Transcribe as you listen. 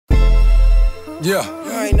Yeah.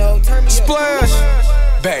 You ain't know, turn me Splash.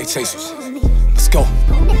 up. Bag chasers. Let's go.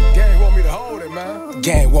 Gang want me to hold it, man.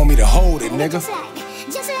 Gang want me to hold it, nigga.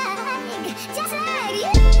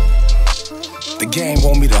 The gang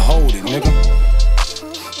want me to hold it,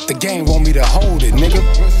 nigga. The gang want me to hold it, nigga.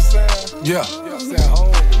 What you saying? Yeah. You saying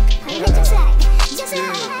hold it.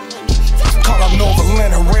 Call up Nova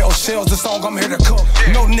Lynn and Rail Shells, the song I'm here to cook.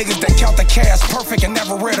 No niggas that count the cash perfect and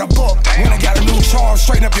never read a book. When I got a new charm,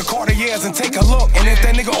 straighten up your Cartiers and take a look. And if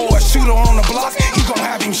that nigga or a shooter on the block, he gon'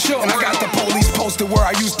 have him shook. And I got the police posted where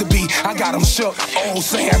I used to be, I got him shook. Old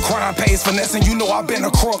saying crime pays finessing, you know I been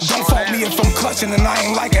a crook. Don't fault me if I'm clutching and I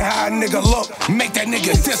ain't liking how a nigga look. Make that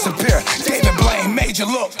nigga disappear, David Blaine, major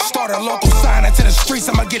look. Start a local sign into the streets,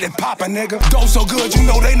 I'ma get it poppin', nigga. Dough so good, you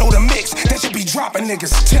know they know the mix, that should be dropping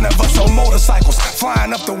niggas. 10 of us on motorcycles,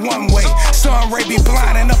 flying up the one way. Sun Ray be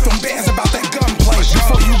blinding up them bands about that gunplay.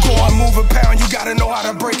 Before you go and move a pound, you gotta know how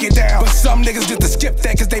to break it down. But some niggas get to skip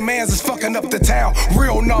that cause they mans is fucking up the town.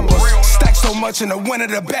 Real numbers, stack so much in the winter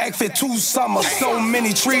the bag fit 2 summers. So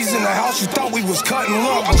many trees in the house you thought we was cutting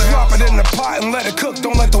lumber. Drop it in the pot and let it cook,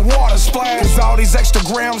 don't let the water splash. Cause all these extra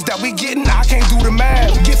grams that we getting, I can't do the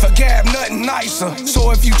math. Get for gab, nothing nicer.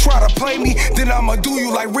 So if you try to play me, then I'ma do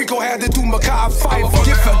you like Rico had to do Makai Pfeiffer.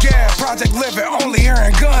 Get for gab, Project Living, only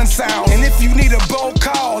hearing gun sound. And if you need a bow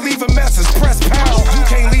call, leave a message, press pound. You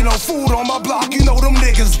can't leave no food on my block, you know them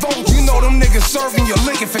niggas vote. You know them niggas serving your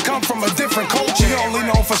lick if it come from a different culture. You only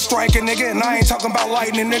known for striking, nigga, and I ain't talking about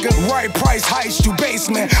lightning, nigga. Right price, heist, you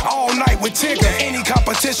basement, all night with Tigger. Any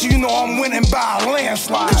competition, you know I'm winning by a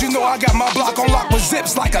landslide. Cause you know I got my block on lock with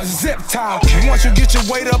zips like a zip tie. Once you get your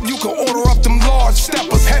weight up, you can order up them large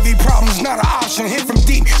steppers. Heavy problems, not an option, hit from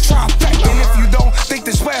deep, trifecta. And if you don't think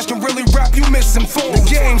this Splash can really rap, you misinformed. The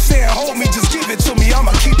game saying hold me, just give it to me,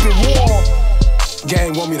 I'ma keep it warm.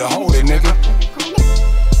 Gang want me to hold it, nigga.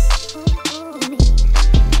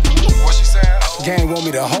 What she saying? Gang want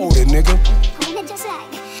me to hold it, nigga.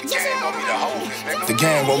 Gang want me to hold it, nigga. The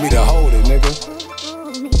gang want me to hold it, nigga.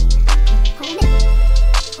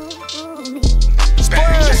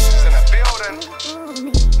 Splash in the building.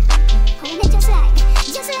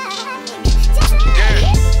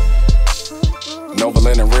 Nova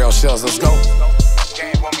Lynn and Rail Shells, let's go.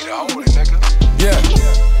 Gang want me to hold it, nigga. Yeah.